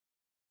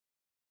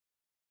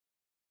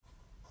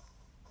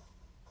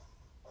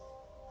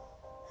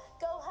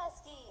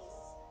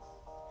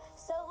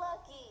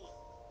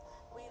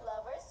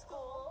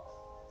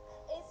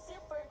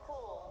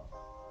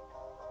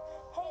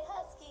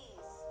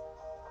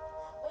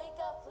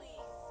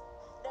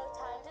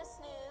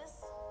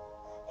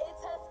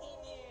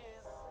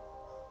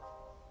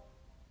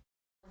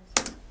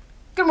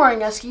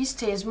morning, Huskies.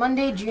 Today is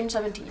Monday, June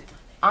 17th.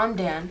 I'm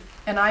Dan.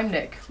 And I'm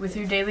Nick, with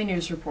your daily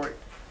news report.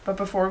 But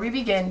before we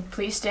begin,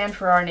 please stand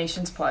for our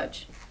nation's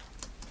pledge.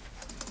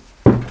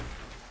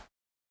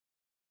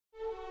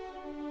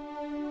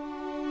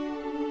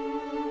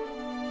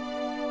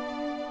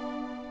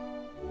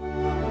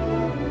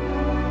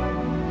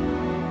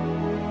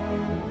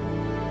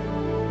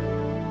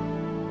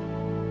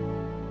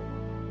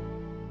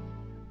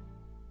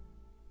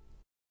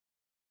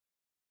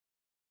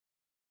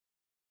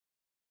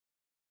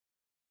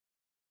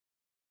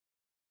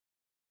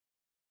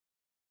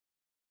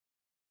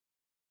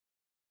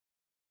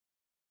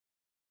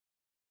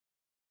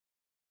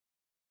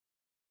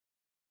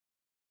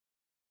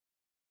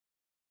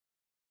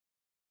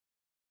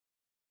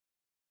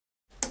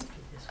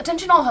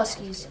 Attention all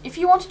Huskies. If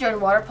you want to join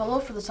water polo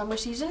for the summer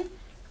season,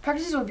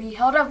 practices will be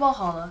held at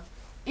Valhalla.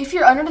 If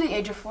you're under the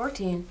age of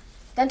 14,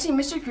 then see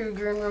Mr.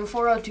 Kruger in room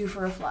 402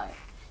 for a flag.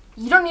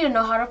 You don't need to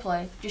know how to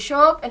play. Just show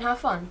up and have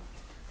fun.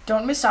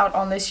 Don't miss out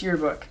on this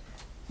yearbook.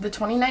 The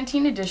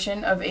 2019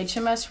 edition of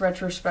HMS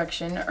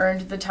Retrospection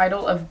earned the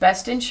title of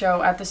Best in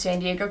Show at the San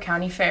Diego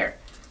County Fair.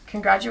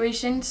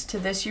 Congratulations to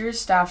this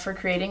year's staff for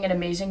creating an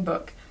amazing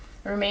book.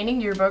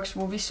 Remaining yearbooks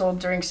will be sold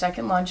during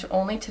second lunch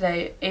only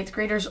today, 8th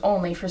graders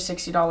only for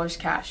 $60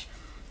 cash.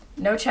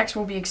 No checks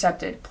will be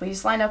accepted.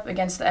 Please line up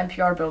against the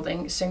NPR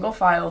building, single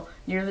file,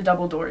 near the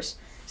double doors.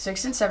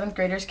 6th and 7th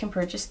graders can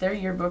purchase their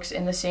yearbooks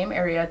in the same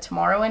area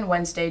tomorrow and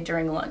Wednesday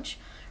during lunch.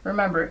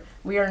 Remember,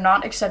 we are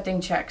not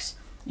accepting checks.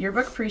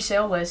 Yearbook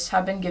pre-sale lists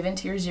have been given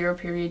to your zero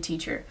period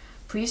teacher.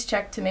 Please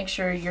check to make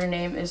sure your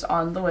name is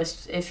on the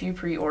list if you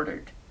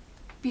pre-ordered.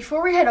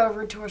 Before we head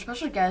over to our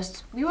special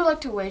guest, we would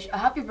like to wish a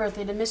happy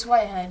birthday to Miss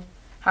Whitehead.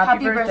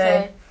 Happy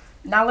birthday.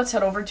 Now let's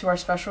head over to our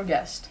special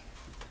guest.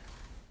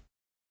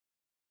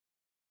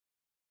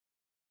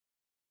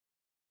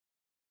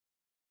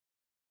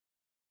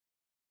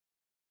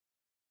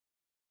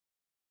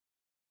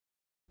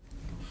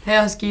 Hey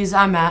Huskies,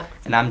 I'm Matt.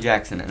 And I'm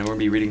Jackson, and we're going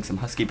to be reading some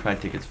Husky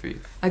Pride tickets for you.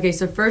 Okay,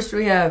 so first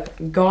we have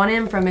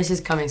Ghanem from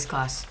Mrs. Cummings'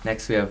 class.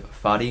 Next we have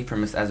Fadi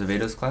from Miss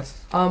Azevedo's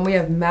class. We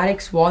have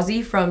Maddox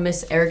Wazi from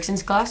Miss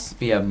Erickson's class.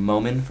 We have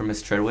Momin from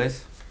Miss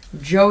Treadway's.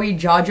 Joey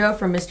Jaja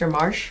from Mr.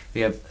 Marsh.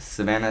 We have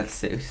Savannah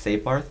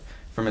Saparth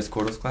from Miss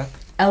Cordell's class.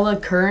 Ella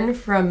Kern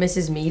from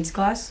Mrs. Mead's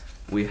class.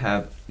 We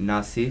have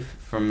Nasif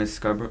from Miss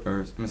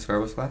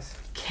Scarborough's class.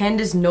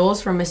 Candace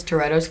Knowles from Miss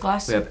Toretto's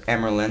class. We have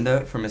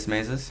Amerlinda from Miss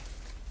Maze's.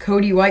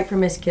 Cody White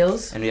from Miss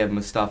Kills. And we have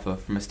Mustafa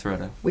from Miss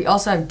Toretto. We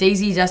also have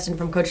Daisy Destin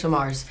from Coach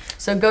Lamar's.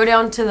 So go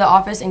down to the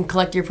office and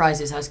collect your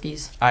prizes,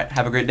 Huskies. All right,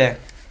 have a great day.